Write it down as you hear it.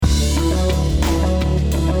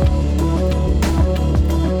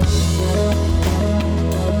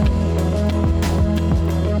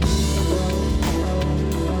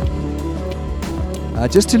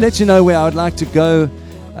Just to let you know where I would like to go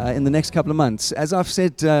in the next couple of months. As I've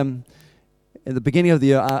said in the beginning of the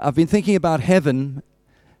year, I've been thinking about heaven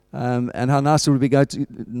and how nice it would be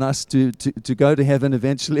to go to heaven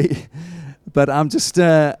eventually. But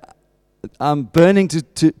I'm burning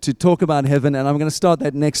to talk about heaven, and I'm going to start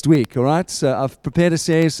that next week. All right. So I've prepared a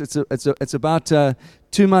series. It's about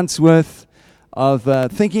 2 months worth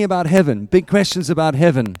of thinking about heaven. Big questions about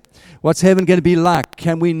heaven. What's heaven going to be like?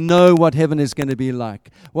 Can we know what heaven is going to be like?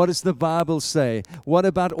 What does the Bible say? What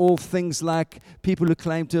about all things like people who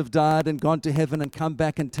claim to have died and gone to heaven and come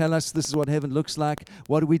back and tell us this is what heaven looks like?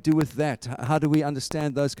 What do we do with that? How do we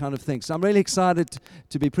understand those kind of things? So I'm really excited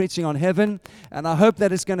to be preaching on heaven, and I hope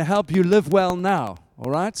that it's going to help you live well now, all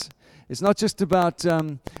right? It's not just about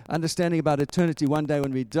understanding about eternity one day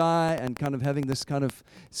when we die and kind of having this kind of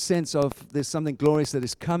sense of there's something glorious that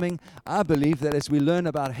is coming. I believe that as we learn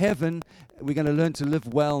about heaven, we're going to learn to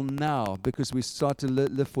live well now because we start to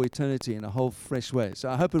live for eternity in a whole fresh way. So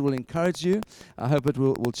I hope it will encourage you. I hope it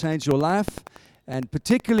will change your life. And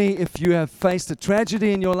particularly if you have faced a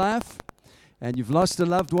tragedy in your life and you've lost a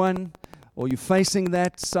loved one, or you're facing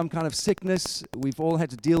that, some kind of sickness. We've all had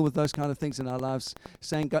to deal with those kind of things in our lives.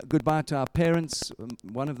 Saying goodbye to our parents,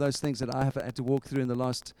 one of those things that I have had to walk through in the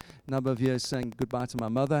last number of years, saying goodbye to my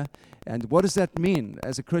mother. And what does that mean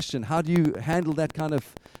as a Christian? How do you handle that kind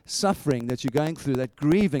of suffering that you're going through, that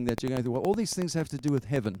grieving that you're going through? Well, all these things have to do with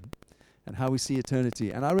heaven and how we see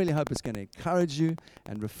eternity. And I really hope it's going to encourage you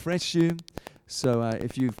and refresh you. So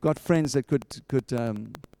if you've got friends that could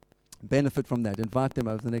benefit from that, invite them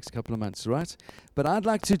over the next couple of months, right? But I'd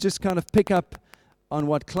like to just kind of pick up on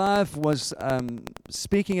what Clive was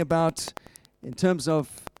speaking about in terms of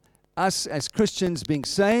us as Christians being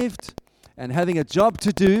saved and having a job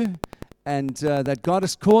to do, and that God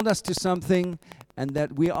has called us to something, and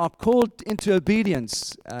that we are called into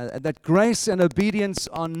obedience, that grace and obedience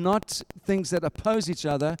are not things that oppose each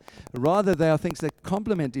other, rather they are things that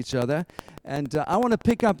complement each other. And I want to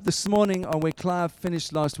pick up this morning on where Clive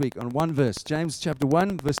finished last week, on one verse, James chapter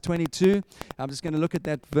 1, verse 22. I'm just going to look at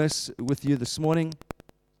that verse with you this morning,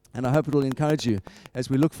 and I hope it will encourage you as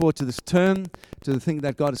we look forward to this term, to the thing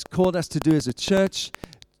that God has called us to do as a church.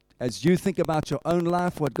 As you think about your own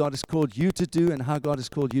life, what God has called you to do and how God has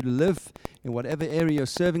called you to live in whatever area you're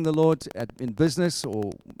serving the Lord, in business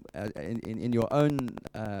or in your own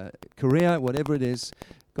career, whatever it is,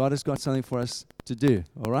 God has got something for us to do,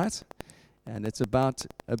 all right? And it's about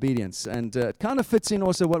obedience. And it kind of fits in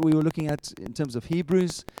also what we were looking at in terms of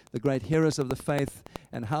Hebrews, the great heroes of the faith,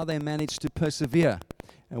 and how they managed to persevere.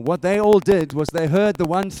 And what they all did was they heard the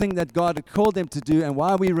one thing that God had called them to do, and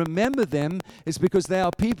why we remember them is because they are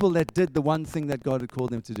people that did the one thing that God had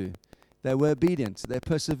called them to do. They were obedient, they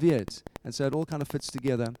persevered, and so it all kind of fits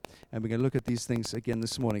together, and we're going to look at these things again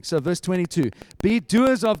this morning. So verse 22, be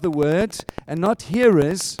doers of the word and not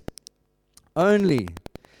hearers only,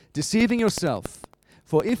 deceiving yourself.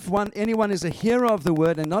 For if anyone is a hearer of the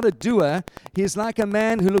word and not a doer, he is like a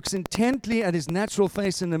man who looks intently at his natural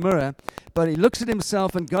face in the mirror, but he looks at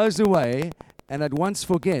himself and goes away and at once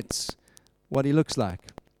forgets what he looks like.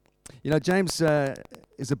 You know, James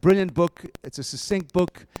is a brilliant book. It's a succinct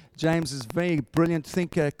book. James is a very brilliant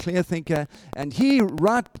thinker, clear thinker, and he,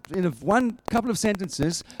 right in one couple of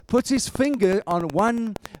sentences, puts his finger on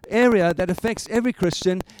one area that affects every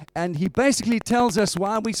Christian, and he basically tells us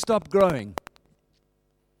why we stop growing.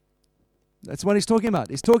 That's what he's talking about.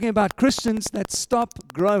 He's talking about Christians that stop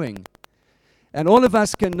growing. And all of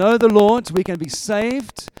us can know the Lord. We can be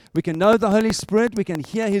saved. We can know the Holy Spirit. We can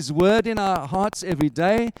hear His word in our hearts every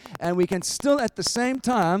day. And we can still at the same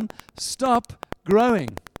time stop growing.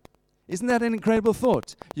 Isn't that an incredible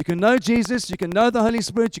thought? You can know Jesus, you can know the Holy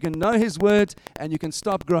Spirit, you can know His word, and you can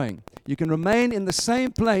stop growing. You can remain in the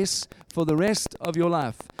same place for the rest of your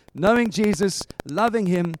life, knowing Jesus, loving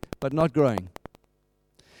Him, but not growing.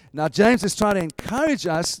 Now, James is trying to encourage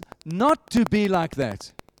us not to be like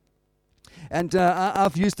that. And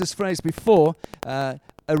I've used this phrase before,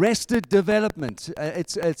 arrested development.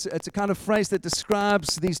 It's a kind of phrase that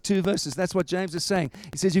describes these two verses. That's what James is saying.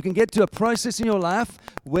 He says you can get to a process in your life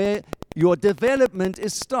where your development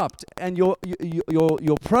is stopped and your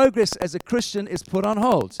progress as a Christian is put on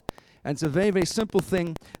hold. And it's a very, very simple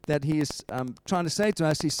thing that he is trying to say to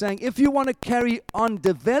us. He's saying, if you want to carry on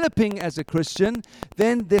developing as a Christian,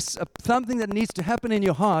 then there's something that needs to happen in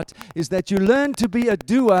your heart, is that you learn to be a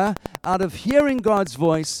doer out of hearing God's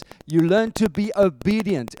voice. You learn to be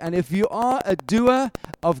obedient. And if you are a doer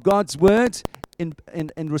of God's word in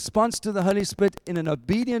response to the Holy Spirit in an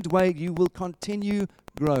obedient way, you will continue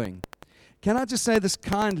growing. Can I just say this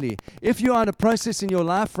kindly? If you are in a process in your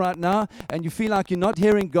life right now and you feel like you're not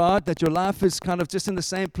hearing God, that your life is kind of just in the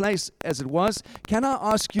same place as it was, can I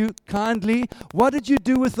ask you kindly, what did you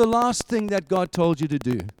do with the last thing that God told you to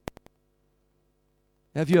do?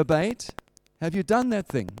 Have you obeyed? Have you done that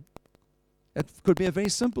thing? It could be a very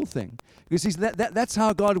simple thing. Because that's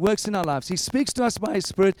how God works in our lives. He speaks to us by His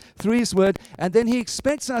Spirit through His Word, and then He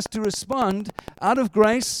expects us to respond out of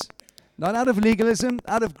grace, not out of legalism,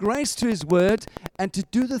 out of grace to His Word, and to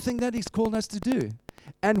do the thing that He's called us to do.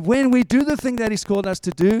 And when we do the thing that He's called us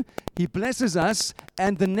to do, He blesses us,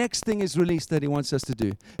 and the next thing is released that He wants us to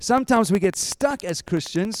do. Sometimes we get stuck as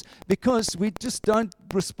Christians because we just don't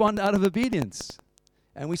respond out of obedience,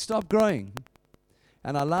 and we stop growing.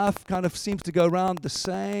 And our life kind of seems to go around the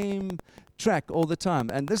same track all the time.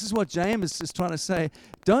 And this is what James is trying to say.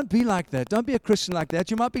 Don't be like that. Don't be a Christian like that.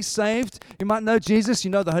 You might be saved. You might know Jesus. You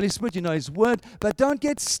know the Holy Spirit. You know His Word. But don't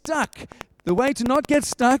get stuck. The way to not get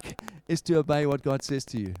stuck is to obey what God says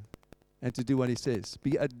to you and to do what He says.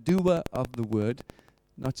 Be a doer of the Word,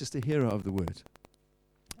 not just a hearer of the Word.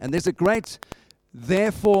 And there's a great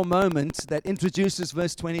therefore moment that introduces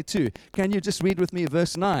verse 22. Can you just read with me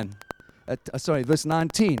verse 9? Verse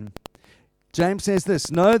 19. James says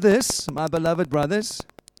this, "Know this, my beloved brothers,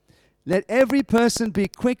 let every person be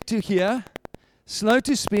quick to hear, slow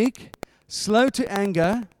to speak, slow to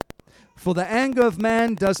anger, for the anger of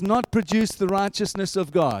man does not produce the righteousness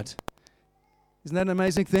of God." Isn't that an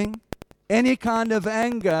amazing thing? Any kind of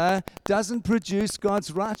anger doesn't produce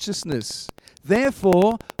God's righteousness.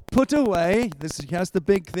 Therefore, put away, here's the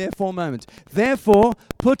big therefore moment. Therefore,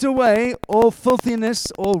 put away all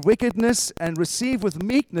filthiness, all wickedness, and receive with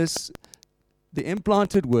meekness the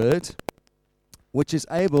implanted word, which is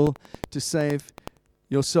able to save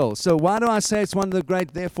your soul. So why do I say it's one of the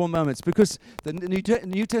great therefore moments? Because the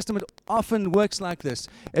New Testament often works like this.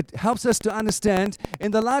 It helps us to understand,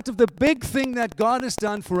 in the light of the big thing that God has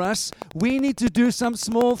done for us, we need to do some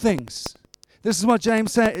small things. This is what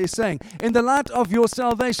James is saying. In the light of your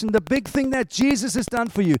salvation, the big thing that Jesus has done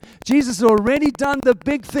for you, Jesus has already done the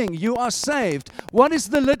big thing. You are saved. What is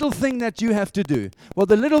the little thing that you have to do? Well,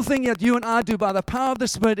 the little thing that you and I do by the power of the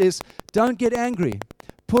Spirit is don't get angry.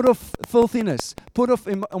 Put off filthiness. Put off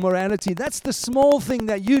immorality. That's the small thing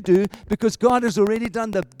that you do because God has already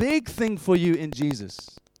done the big thing for you in Jesus.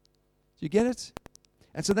 Do you get it?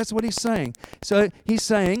 And so that's what he's saying. So he's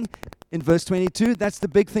saying, in verse 22, that's the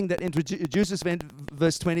big thing that introduces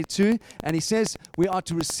verse 22. And he says we are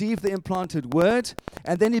to receive the implanted word.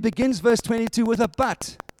 And then he begins verse 22 with a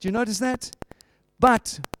but. Do you notice that?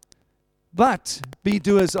 But be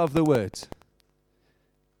doers of the word,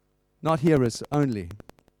 not hearers only.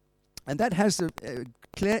 And that has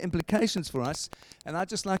clear implications for us. And I'd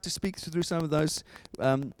just like to speak through some of those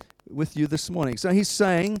with you this morning. So he's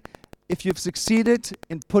saying, if you've succeeded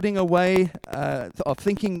in putting away or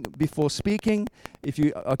thinking before speaking, if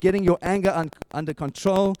you are getting your anger under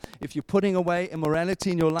control, if you're putting away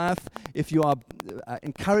immorality in your life, if you are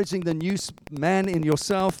encouraging the new man in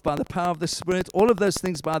yourself by the power of the Spirit, all of those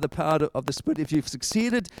things by the power of the Spirit, if you've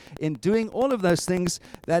succeeded in doing all of those things,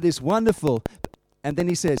 that is wonderful. And then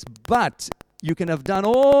he says, but you can have done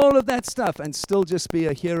all of that stuff and still just be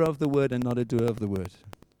a hearer of the word and not a doer of the word.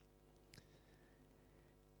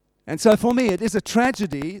 And so for me, it is a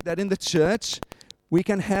tragedy that in the church we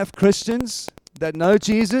can have Christians that know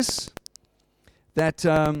Jesus, that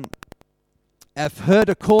have heard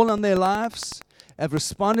a call on their lives, have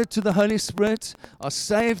responded to the Holy Spirit, are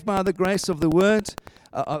saved by the grace of the Word,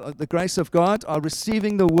 the grace of God, are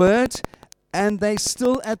receiving the Word, and they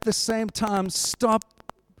still at the same time stop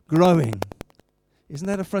growing. Isn't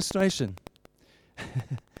that a frustration?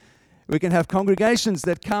 We can have congregations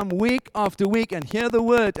that come week after week and hear the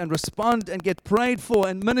word and respond and get prayed for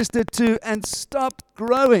and ministered to and stop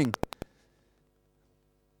growing.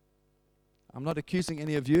 I'm not accusing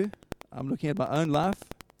any of you. I'm looking at my own life.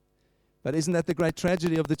 But isn't that the great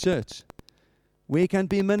tragedy of the church? We can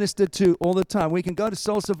be ministered to all the time. We can go to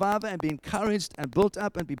Soul Survivor and be encouraged and built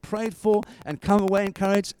up and be prayed for and come away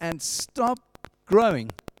encouraged and stop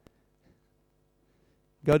growing.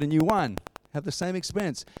 Go to New Wine. Have the same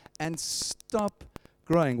experience and stop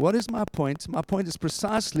growing. What is my point? My point is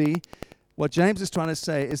precisely what James is trying to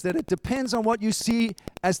say, is that it depends on what you see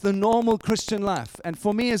as the normal Christian life. And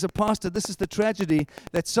for me as a pastor, this is the tragedy,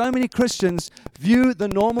 that so many Christians view the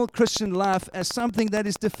normal Christian life as something that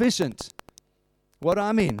is deficient. What do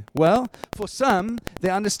I mean? Well, for some,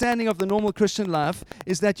 their understanding of the normal Christian life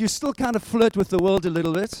is that you still kind of flirt with the world a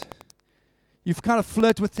little bit. You've kind of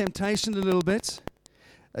flirt with temptation a little bit.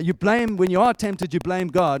 You blame, when you are tempted, you blame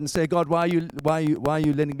God and say, God, why are you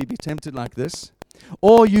letting me be tempted like this?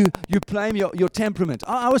 Or you blame your temperament.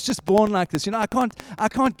 I was just born like this. I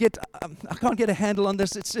can't get a handle on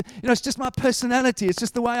this. It's just my personality. It's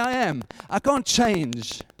just the way I am. I can't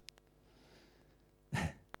change.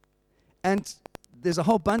 And there's a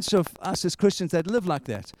whole bunch of us as Christians that live like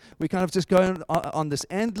that. We kind of just go on this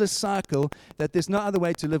endless cycle that there's no other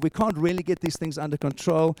way to live. We can't really get these things under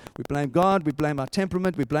control. We blame God, we blame our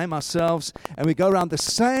temperament, we blame ourselves, and we go around the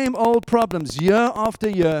same old problems year after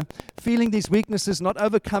year, feeling these weaknesses, not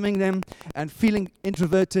overcoming them, and feeling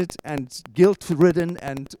introverted and guilt-ridden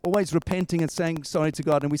and always repenting and saying sorry to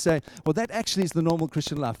God. And we say, well, that actually is the normal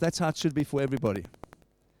Christian life. That's how it should be for everybody.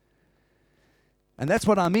 And that's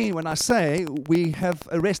what I mean when I say we have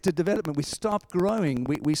arrested development. We stop growing.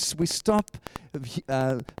 We stop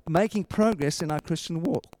making progress in our Christian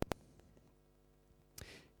walk.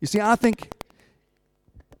 You see, I think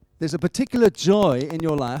there's a particular joy in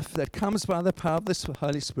your life that comes by the power of the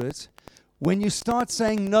Holy Spirit when you start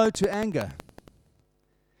saying no to anger.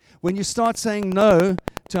 When you start saying no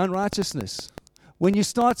to unrighteousness. When you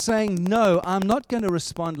start saying, no, I'm not going to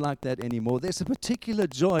respond like that anymore, there's a particular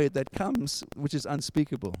joy that comes which is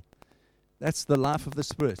unspeakable. That's the life of the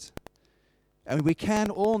Spirit. And we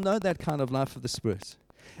can all know that kind of life of the Spirit.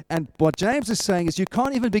 And what James is saying is you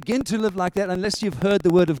can't even begin to live like that unless you've heard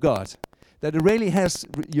the Word of God. That it really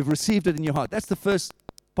you've received it in your heart. That's the first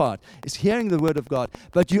part, is hearing the Word of God.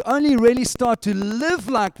 But you only really start to live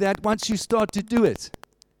like that once you start to do it.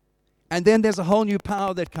 And then there's a whole new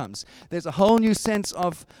power that comes. There's a whole new sense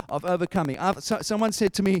of overcoming. Someone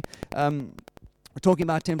said to me, talking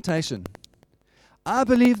about temptation, I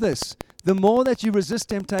believe this. The more that you resist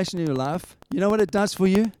temptation in your life, you know what it does for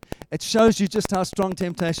you? It shows you just how strong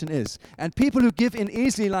temptation is. And people who give in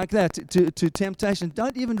easily like that to temptation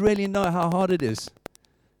don't even really know how hard it is.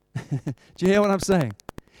 Do you hear what I'm saying?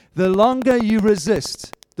 The longer you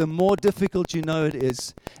resist, the more difficult you know it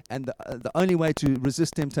is. And the only way to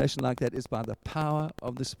resist temptation like that is by the power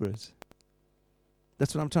of the Spirit.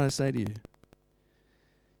 That's what I'm trying to say to you.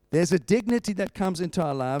 There's a dignity that comes into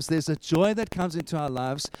our lives. There's a joy that comes into our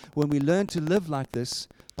lives when we learn to live like this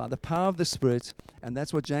by the power of the Spirit. And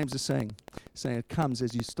that's what James is saying. Saying it comes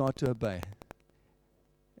as you start to obey.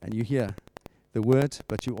 And you hear the word,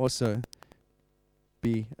 but you also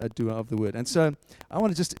be a doer of the word. And so I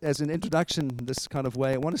want to just, as an introduction, this kind of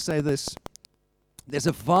way, I want to say this. There's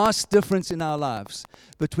a vast difference in our lives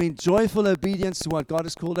between joyful obedience to what God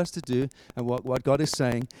has called us to do and what God is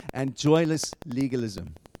saying, and joyless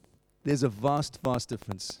legalism. There's a vast, vast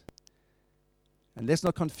difference. And let's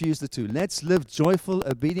not confuse the two. Let's live joyful,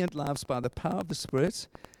 obedient lives by the power of the Spirit,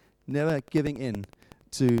 never giving in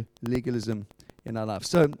to legalism in our life.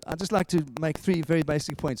 So I'd just like to make three very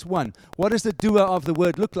basic points. One, what does the doer of the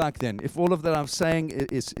word look like then? If all of that I'm saying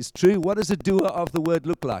is true, what does the doer of the word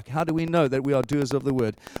look like? How do we know that we are doers of the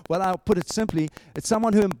word? Well, I'll put it simply, it's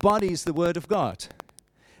someone who embodies the word of God.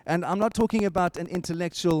 And I'm not talking about an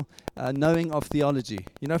intellectual knowing of theology.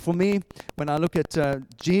 You know, for me, when I look at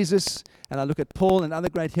Jesus and I look at Paul and other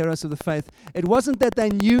great heroes of the faith, it wasn't that they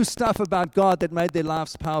knew stuff about God that made their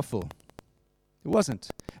lives powerful. It wasn't.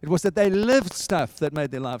 It was that they lived stuff that made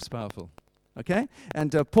their lives powerful. Okay?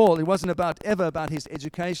 And Paul, it wasn't ever about his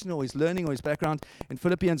education or his learning or his background. In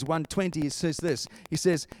Philippians 1:20, he says this. He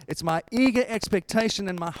says, it's my eager expectation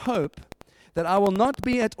and my hope that I will not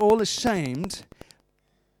be at all ashamed,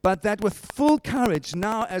 but that with full courage,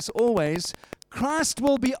 now as always, Christ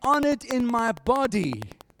will be honored in my body,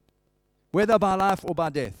 whether by life or by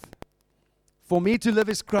death. For me to live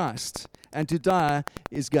is Christ, and to die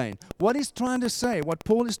is gain. What he's trying to say, what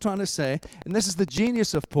Paul is trying to say, and this is the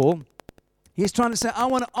genius of Paul, he's trying to say, I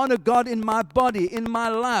want to honor God in my body, in my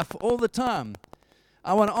life, all the time.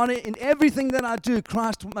 I want to honor in everything that I do.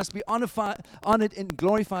 Christ must be honored and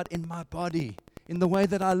glorified in my body, in the way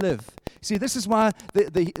that I live. See, this is why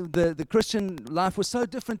the Christian life was so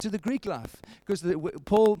different to the Greek life. Because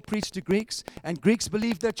Paul preached to Greeks, and Greeks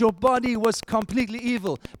believed that your body was completely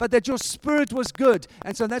evil, but that your spirit was good.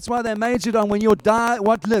 And so that's why they majored on when you die,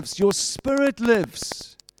 what lives? Your spirit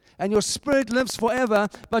lives. And your spirit lives forever,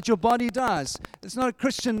 but your body dies. It's not a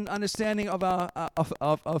Christian understanding of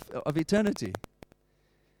eternity.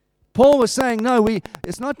 Paul was saying, no,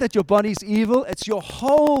 it's not that your body's evil, it's your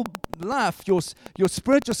whole life, your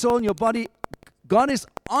spirit, your soul, and your body. God is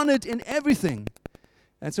honored in everything.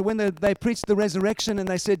 And so when they preached the resurrection and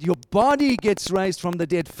they said, your body gets raised from the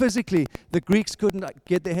dead physically, the Greeks couldn't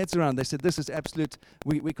get their heads around. They said, this is absolute,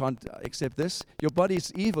 we can't accept this. Your body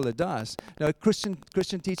is evil, it dies. No, Christian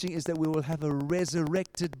teaching is that we will have a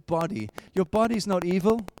resurrected body. Your body's not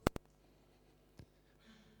evil.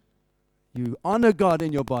 You honor God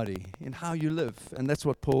in your body, in how you live. And that's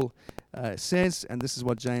what Paul says, and this is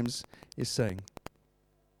what James is saying.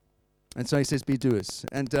 And so he says, be doers.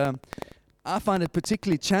 And I find it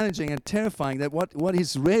particularly challenging and terrifying that what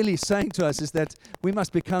he's really saying to us is that we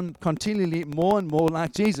must become continually more and more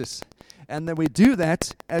like Jesus. And that we do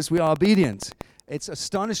that as we are obedient. It's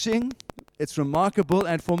astonishing, it's remarkable,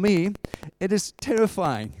 and for me, it is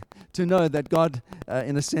terrifying to know that God,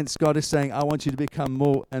 in a sense, God is saying, I want you to become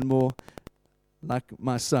more and more like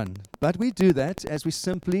my son. But we do that as we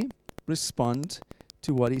simply respond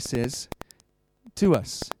to what he says to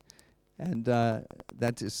us. And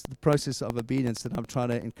that is the process of obedience that I'm trying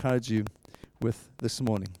to encourage you with this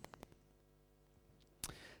morning.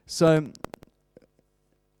 So,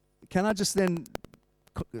 can I just then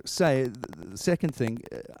say the second thing?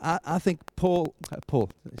 I think Paul,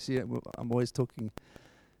 see, I'm always talking,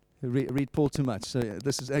 read Paul too much. So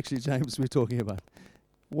this is actually James we're talking about.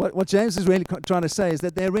 What James is really trying to say is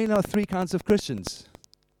that there really are three kinds of Christians.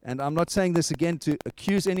 And I'm not saying this again to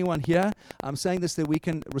accuse anyone here. I'm saying this that we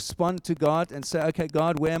can respond to God and say, okay,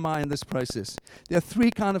 God, where am I in this process? There are three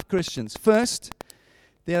kinds of Christians. First,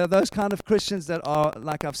 there are those kind of Christians that are,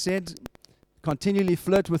 like I've said, continually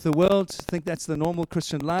flirt with the world, think that's the normal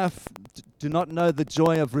Christian life, do not know the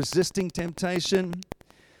joy of resisting temptation,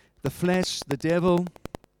 the flesh, the devil.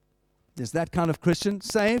 There's that kind of Christian,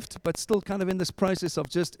 saved, but still kind of in this process of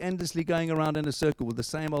just endlessly going around in a circle with the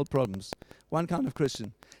same old problems. One kind of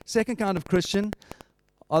Christian. Second kind of Christian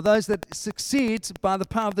are those that succeed by the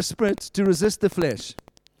power of the Spirit to resist the flesh.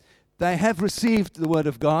 They have received the Word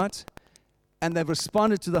of God, and they've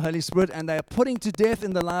responded to the Holy Spirit, and they are putting to death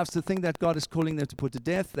in their lives the thing that God is calling them to put to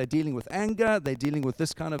death. They're dealing with anger, they're dealing with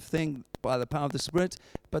this kind of thing by the power of the Spirit,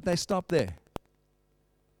 but they stop there.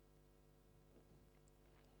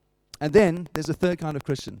 And then there's a third kind of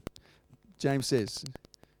Christian, James says,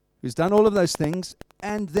 who's done all of those things,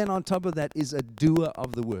 and then on top of that is a doer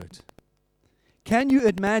of the word. Can you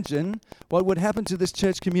imagine what would happen to this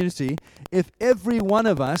church community if every one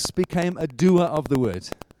of us became a doer of the word?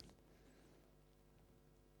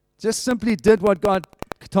 Just simply did what God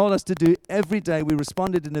told us to do every day. We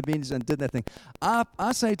responded in obedience and did that thing. I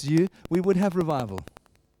say to you, we would have revival.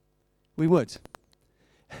 We would.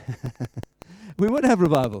 We would have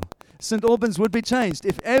revival. St. Albans would be changed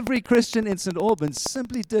if every Christian in St. Albans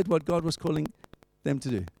simply did what God was calling them to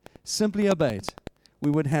do. Simply obeyed. We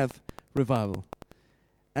would have revival.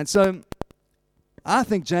 And so, I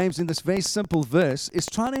think James, in this very simple verse, is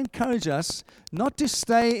trying to encourage us not to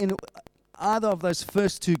stay in either of those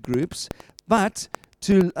first two groups, but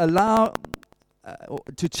to allow,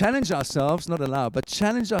 to challenge ourselves, not allow, but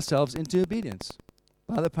challenge ourselves into obedience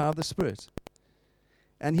by the power of the Spirit.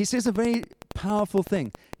 And he says a very powerful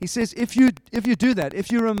thing. He says, if you do that,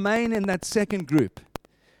 if you remain in that second group,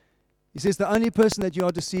 he says the only person that you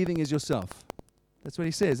are deceiving is yourself. That's what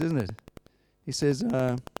he says, isn't it? He says,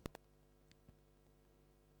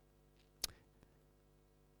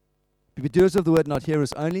 be doers of the word, not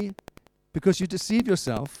hearers only, because you deceive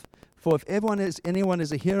yourself. For if anyone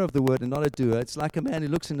is a hearer of the word and not a doer, it's like a man who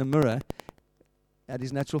looks in the mirror at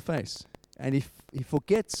his natural face. And he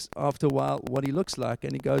forgets after a while what he looks like,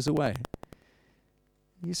 and he goes away.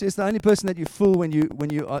 He says the only person that you fool when you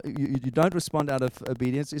don't respond out of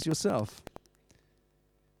obedience is yourself.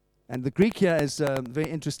 And the Greek here is very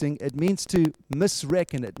interesting. It means to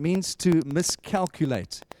misreckon. It means to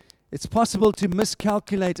miscalculate. It's possible to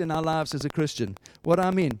miscalculate in our lives as a Christian. What I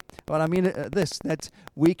mean that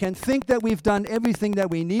we can think that we've done everything that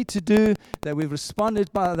we need to do, that we've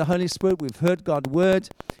responded by the Holy Spirit, we've heard God's word,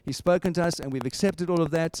 He's spoken to us, and we've accepted all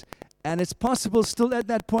of that. And it's possible still at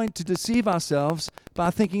that point to deceive ourselves by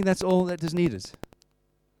thinking that's all that is needed.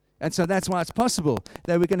 And so that's why it's possible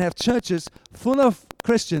that we can have churches full of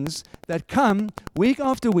Christians that come week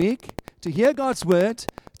after week to hear God's word,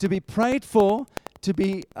 to be prayed for, to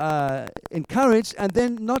be encouraged, and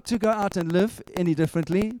then not to go out and live any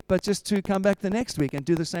differently, but just to come back the next week and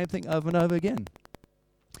do the same thing over and over again.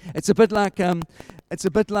 It's a bit like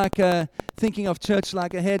thinking of church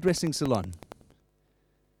like a hairdressing salon.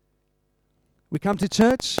 We come to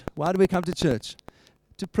church. Why do we come to church?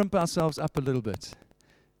 To primp ourselves up a little bit,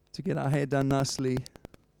 to get our hair done nicely,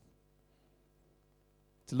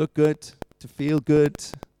 to look good, to feel good.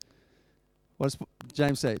 What does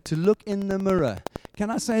James say? To look in the mirror. Can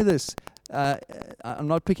I say this? I'm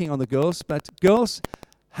not picking on the girls, but girls,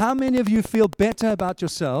 how many of you feel better about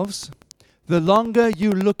yourselves the longer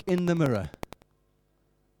you look in the mirror?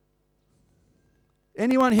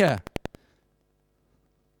 Anyone here?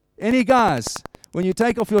 Any guys? When you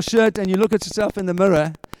take off your shirt and you look at yourself in the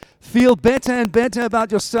mirror, feel better and better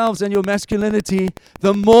about yourselves and your masculinity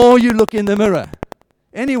the more you look in the mirror?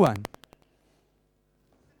 Anyone?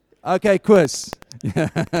 Okay, quiz.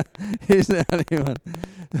 He's the only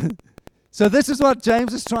one. So this is what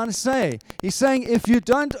James is trying to say. He's saying if you're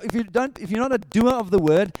not a doer of the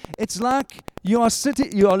word, it's like you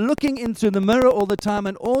are looking into the mirror all the time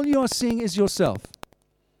and all you are seeing is yourself.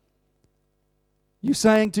 You're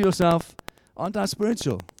saying to yourself, aren't I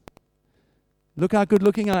spiritual? Look how good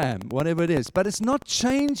looking I am, whatever it is. But it's not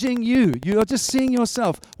changing you. You are just seeing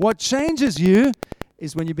yourself. What changes you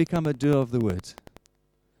is when you become a doer of the word.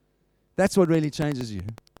 That's what really changes you.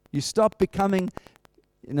 You stop becoming,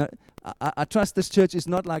 I trust this church is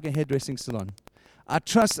not like a hairdressing salon.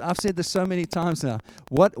 I've said this so many times now.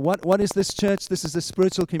 What is this church? This is a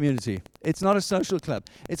spiritual community. It's not a social club.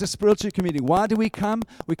 It's a spiritual community. Why do we come?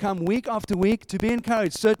 We come week after week to be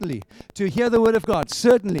encouraged, certainly. To hear the word of God,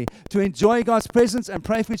 certainly. To enjoy God's presence and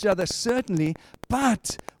pray for each other, certainly.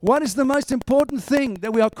 But what is the most important thing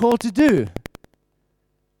that we are called to do?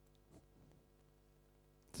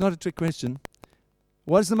 It's not a trick question.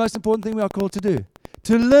 What is the most important thing we are called to do?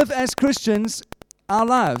 To live as Christians our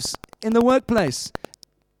lives in the workplace,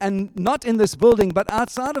 and not in this building, but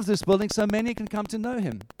outside of this building, so many can come to know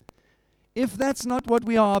Him. If that's not what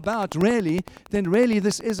we are about, really, then really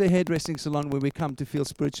this is a hairdressing salon where we come to feel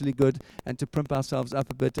spiritually good and to primp ourselves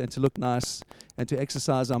up a bit and to look nice and to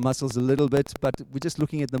exercise our muscles a little bit, but we're just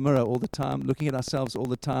looking at the mirror all the time, looking at ourselves all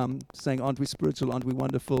the time, saying, aren't we spiritual, aren't we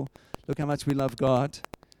wonderful, look how much we love God,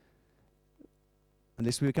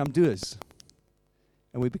 unless we become doers.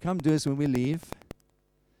 And we become doers when we leave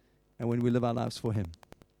and when we live our lives for Him.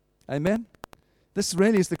 Amen? This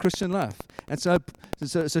really is the Christian life. And so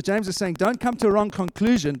James is saying, don't come to a wrong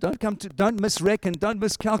conclusion. Don't misreckon, don't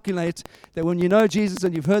miscalculate that when you know Jesus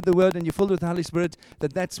and you've heard the word and you're filled with the Holy Spirit,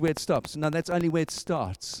 that's where it stops. No, that's only where it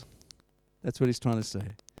starts. That's what he's trying to say.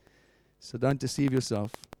 So don't deceive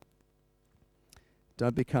yourself.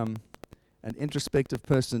 Don't become an introspective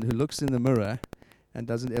person who looks in the mirror and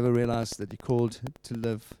doesn't ever realize that you're called to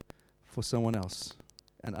live for someone else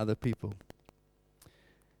and other people.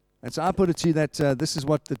 And so I put it to you that this is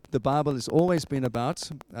what the Bible has always been about.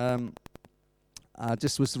 I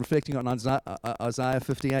just was reflecting on Isaiah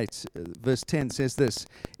 58, verse 10 says this: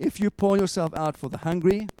 if you pour yourself out for the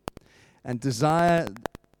hungry and the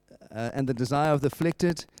desire of the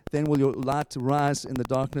afflicted, then will your light rise in the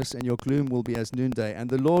darkness and your gloom will be as noonday. And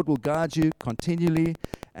the Lord will guard you continually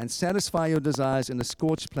and satisfy your desires in a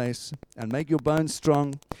scorched place and make your bones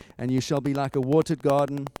strong, and you shall be like a watered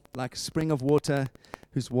garden, like a spring of water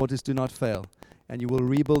whose waters do not fail. And you will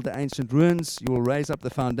rebuild the ancient ruins. You will raise up the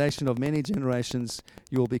foundation of many generations.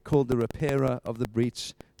 You will be called the repairer of the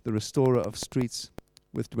breach, the restorer of streets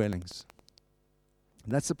with dwellings.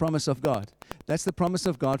 And that's the promise of God. That's the promise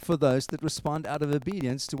of God for those that respond out of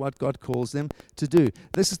obedience to what God calls them to do.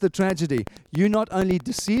 This is the tragedy. You not only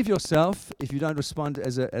deceive yourself if you don't respond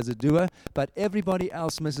as a doer, but everybody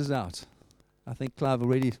else misses out. I think Clive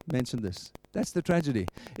already mentioned this. That's the tragedy.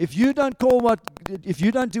 If you don't do what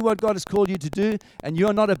God has called you to do, and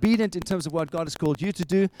you're not obedient in terms of what God has called you to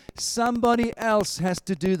do, somebody else has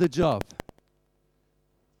to do the job.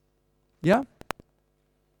 Yeah?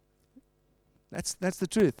 That's the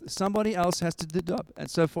truth. Somebody else has to do the job. And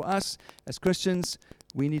so for us as Christians,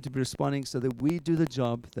 we need to be responding so that we do the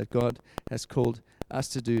job that God has called us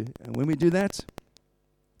to do. And when we do that,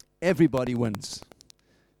 everybody wins.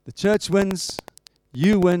 The church wins,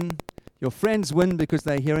 you win, your friends win because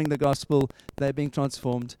they're hearing the gospel, they're being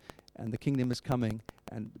transformed, and the kingdom is coming,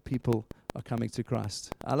 and people are coming to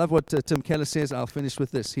Christ. I love what Tim Keller says. I'll finish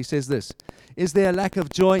with this. He says this: is there a lack of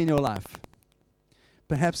joy in your life?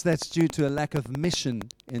 Perhaps that's due to a lack of mission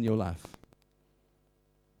in your life.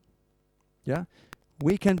 Yeah?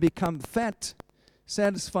 We can become fat,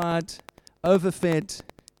 satisfied, overfed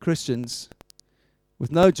Christians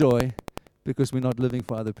with no joy because we're not living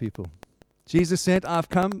for other people. Jesus said, I've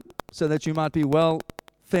come so that you might be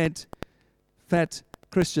well-fed, fat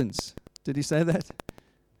Christians. Did he say that?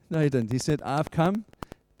 No, he didn't. He said, I've come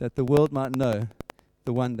that the world might know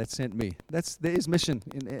the one that sent me. There is mission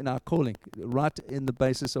in our calling, right in the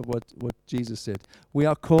basis of what Jesus said. We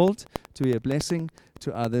are called to be a blessing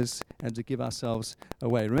to others and to give ourselves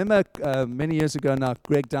away. Remember many years ago now,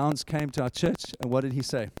 Greg Downs came to our church, and what did he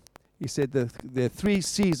say? He said there are 3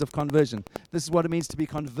 C's of conversion. This is what it means to be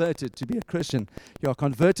converted, to be a Christian. You are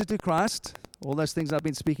converted to Christ, all those things I've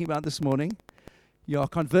been speaking about this morning. You are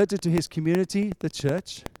converted to His community, the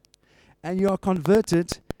church, and you are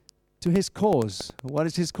converted to His cause. What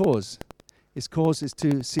is His cause? His cause is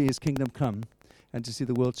to see His kingdom come and to see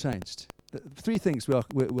the world changed. 3 things we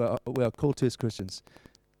are called to as Christians.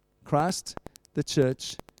 Christ, the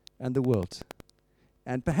church, and the world.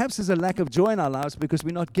 And perhaps there's a lack of joy in our lives because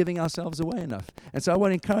we're not giving ourselves away enough. And so I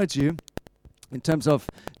want to encourage you in terms of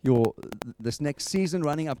this next season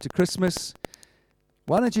running up to Christmas.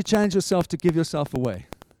 Why don't you challenge yourself to give yourself away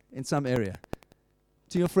in some area?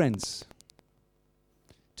 To your friends,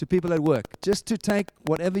 to people at work, just to take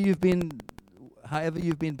however you've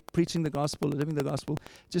been preaching the gospel, living the gospel,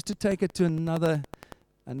 just to take it to another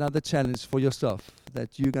challenge for yourself,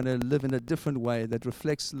 that you're going to live in a different way that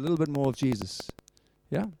reflects a little bit more of Jesus.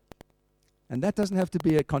 Yeah? And that doesn't have to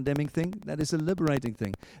be a condemning thing. That is a liberating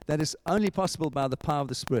thing. That is only possible by the power of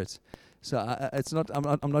the Spirit. So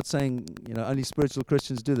I'm not saying only spiritual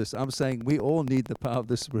Christians do this. I'm saying we all need the power of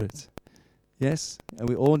the Spirit. Yes? And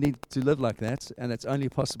we all need to live like that. And it's only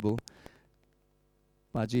possible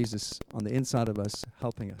by Jesus on the inside of us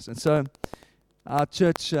helping us. And so our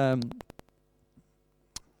church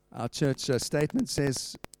statement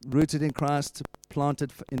says, rooted in Christ,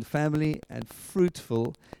 planted in family, and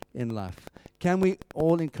fruitful in life. Can we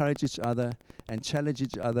all encourage each other and challenge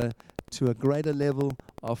each other to a greater level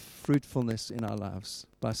of fruitfulness in our lives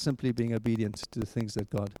by simply being obedient to the things that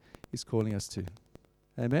God is calling us to?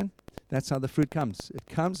 Amen? That's how the fruit comes. It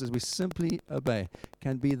comes as we simply obey. It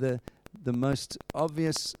can be the most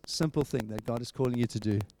obvious, simple thing that God is calling you to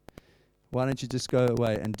do. Why don't you just go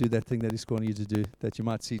away and do that thing that He's calling you to do, that you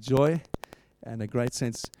might see joy and a great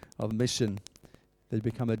sense of mission, that you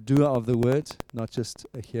become a doer of the word, not just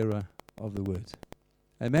a hearer of the word.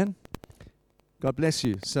 Amen? God bless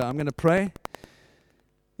you. So I'm going to pray.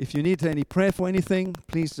 If you need any prayer for anything,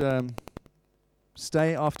 please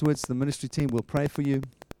stay afterwards. The ministry team will pray for you.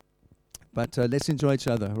 But let's enjoy each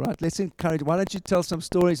other, right? Let's encourage. Why don't you tell some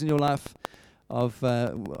stories in your life of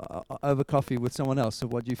over coffee with someone else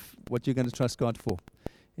of what you're going to trust God for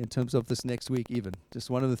in terms of this next week even. Just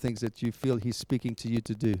one of the things that you feel He's speaking to you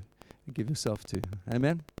to do and give yourself to.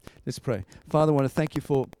 Amen? Let's pray. Father, I want to thank you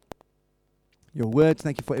for your word.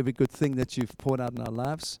 Thank you for every good thing that you've poured out in our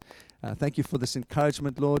lives. Thank you for this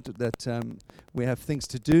encouragement, Lord, that we have things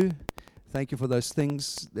to do. Thank you for those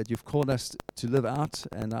things that you've called us to live out.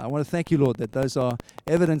 And I want to thank you, Lord, that those are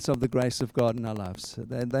evidence of the grace of God in our lives.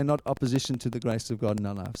 They're not opposition to the grace of God in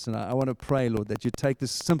our lives. And I want to pray, Lord, that you take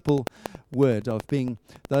this simple word of being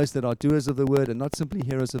those that are doers of the word and not simply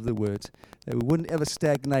hearers of the word, that we wouldn't ever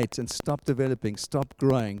stagnate and stop developing, stop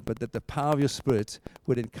growing, but that the power of your Spirit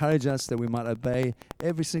would encourage us that we might obey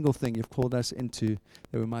every single thing you've called us into,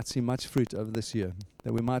 that we might see much fruit over this year,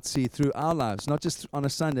 that we might see through our lives, not just on a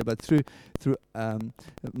Sunday, but through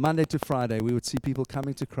Monday to Friday, we would see people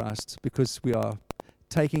coming to Christ because we are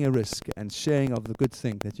taking a risk and sharing of the good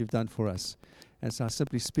thing that you've done for us. And so I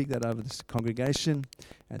simply speak that over this congregation.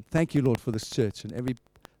 And thank you, Lord, for this church and every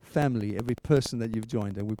family, every person that you've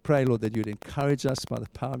joined. And we pray, Lord, that you'd encourage us by the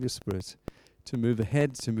power of your Spirit to move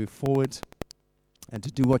ahead, to move forward, and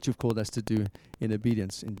to do what you've called us to do in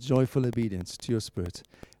obedience, in joyful obedience to your Spirit.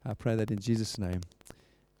 I pray that in Jesus' name.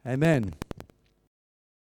 Amen.